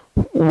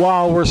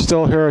while we're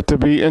still here to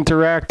be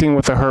interacting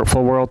with a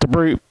hurtful world,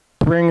 to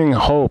bringing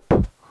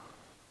hope.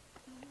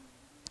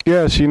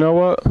 Yes, you know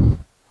what?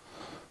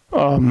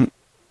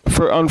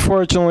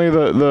 Unfortunately,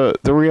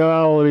 the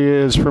reality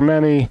is for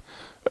many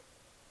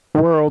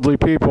worldly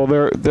people,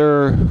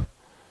 their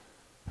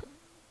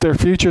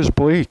future's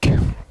bleak.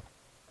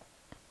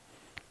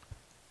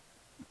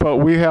 But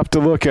we have to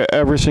look at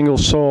every single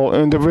soul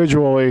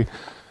individually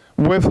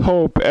with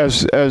hope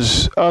as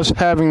us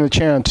having the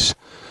chance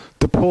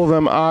to pull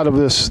them out of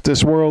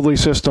this worldly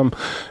system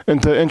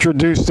and to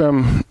introduce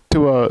them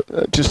to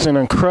just an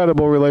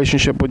incredible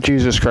relationship with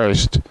Jesus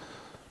Christ.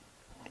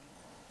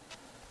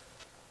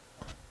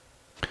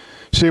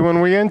 See,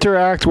 when we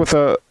interact with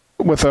a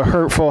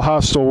hurtful,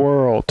 hostile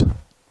world,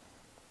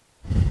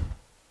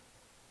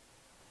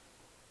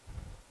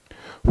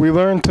 we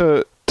learn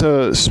to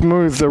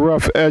smooth the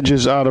rough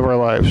edges out of our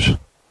lives.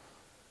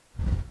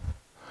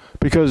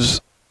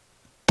 Because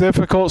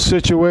difficult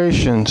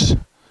situations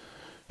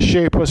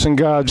shape us in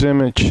God's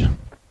image.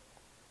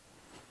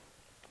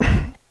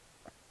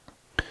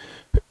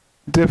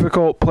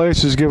 Difficult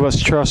places give us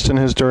trust in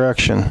His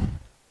direction.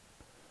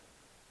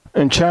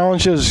 And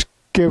challenges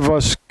give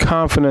us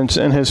confidence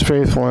in His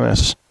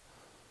faithfulness.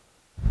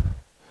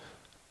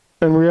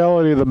 In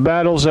reality, the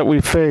battles that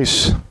we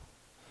face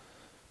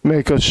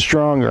make us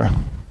stronger,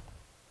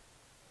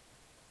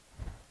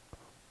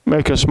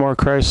 make us more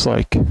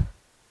Christ-like.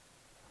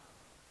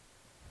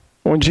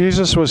 When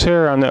Jesus was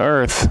here on the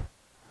earth,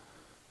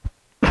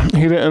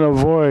 He didn't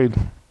avoid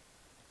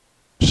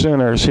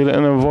sinners. He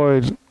didn't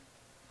avoid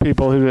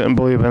people who didn't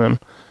believe in Him.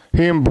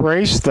 He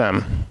embraced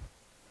them.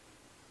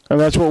 And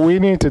that's what we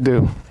need to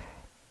do.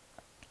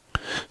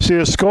 See,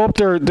 a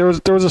sculptor, there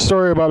was a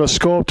story about a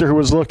sculptor who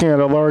was looking at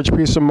a large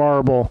piece of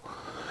marble,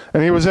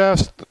 and he was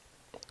asked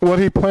what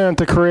he planned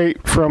to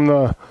create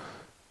from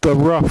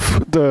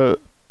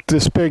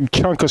this big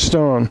chunk of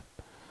stone.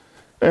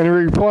 And he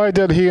replied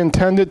that he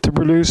intended to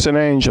produce an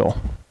angel.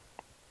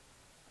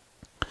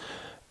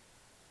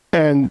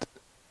 And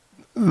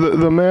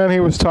the man he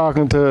was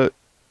talking to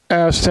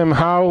asked him,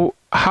 how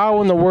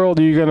in the world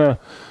are you going to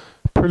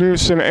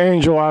produce an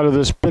angel out of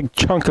this big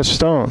chunk of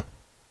stone?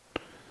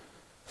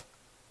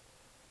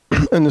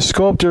 And the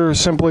sculptor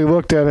simply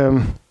looked at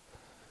him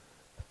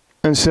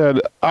and said,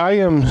 I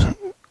am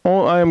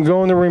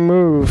going to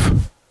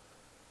remove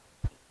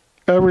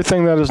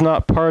everything that is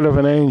not part of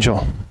an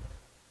angel.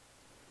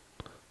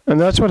 And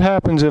that's what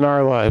happens in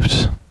our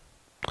lives.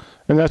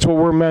 And that's what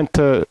we're meant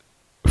to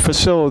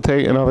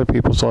facilitate in other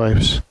people's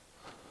lives.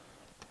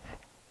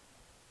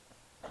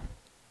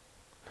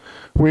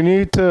 We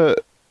need to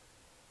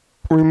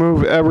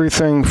remove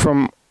everything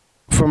from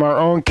our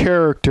own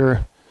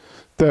character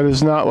that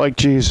is not like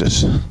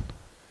Jesus.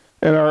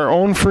 And our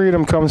own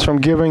freedom comes from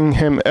giving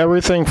Him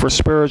everything for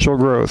spiritual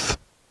growth.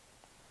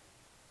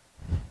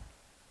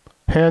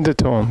 Hand it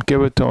to Him.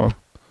 Give it to Him.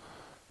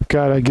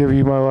 God, I give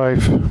you my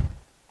life.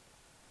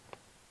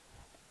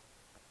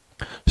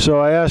 So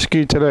I ask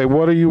you today,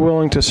 what are you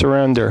willing to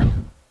surrender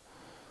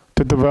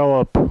to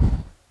develop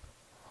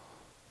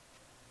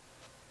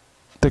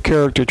the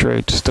character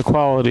traits, the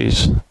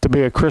qualities, to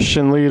be a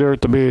Christian leader,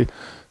 to be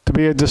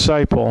a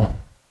disciple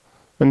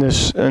in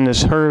this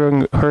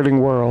hurting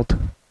world?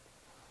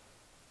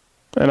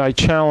 And I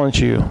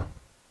challenge you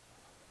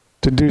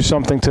to do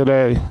something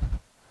today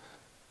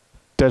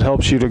that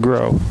helps you to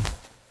grow.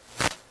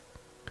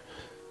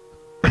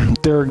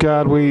 Dear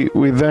God, we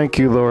thank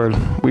you, Lord.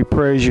 We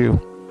praise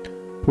you.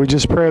 We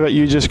just pray that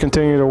you just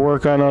continue to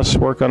work on us,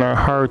 work on our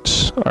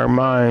hearts, our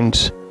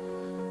minds,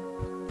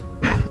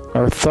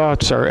 our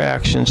thoughts, our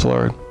actions,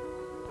 Lord.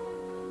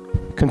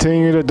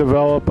 Continue to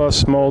develop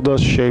us, mold us,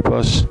 shape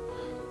us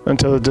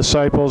into the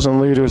disciples and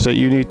leaders that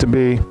you need to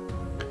be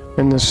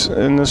in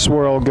this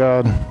world,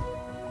 God.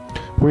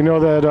 We know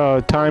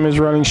that time is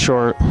running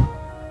short,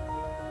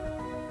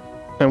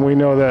 and we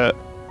know that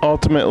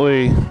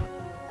ultimately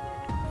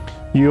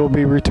you'll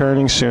be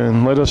returning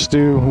soon. Let us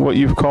do what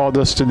you've called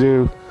us to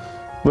do.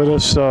 Let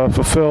us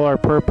fulfill our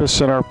purpose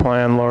and our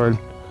plan, Lord.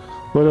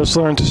 Let us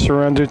learn to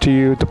surrender to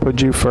you, to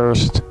put you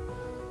first,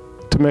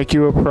 to make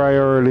you a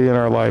priority in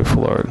our life,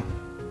 Lord.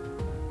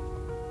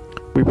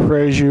 We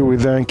praise you, we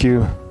thank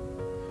you.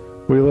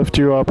 We lift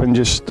you up and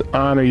just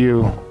honor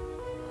you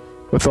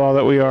with all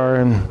that we are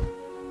and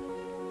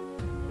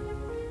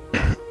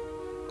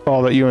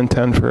all that you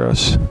intend for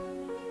us.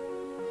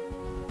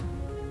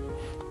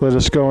 Let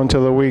us go into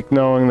the week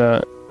knowing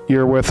that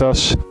you're with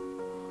us.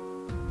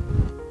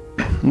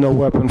 No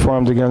weapon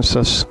formed against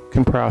us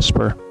can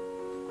prosper.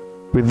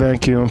 We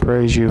thank you and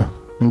praise you.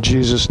 In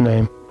Jesus'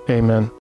 name, amen.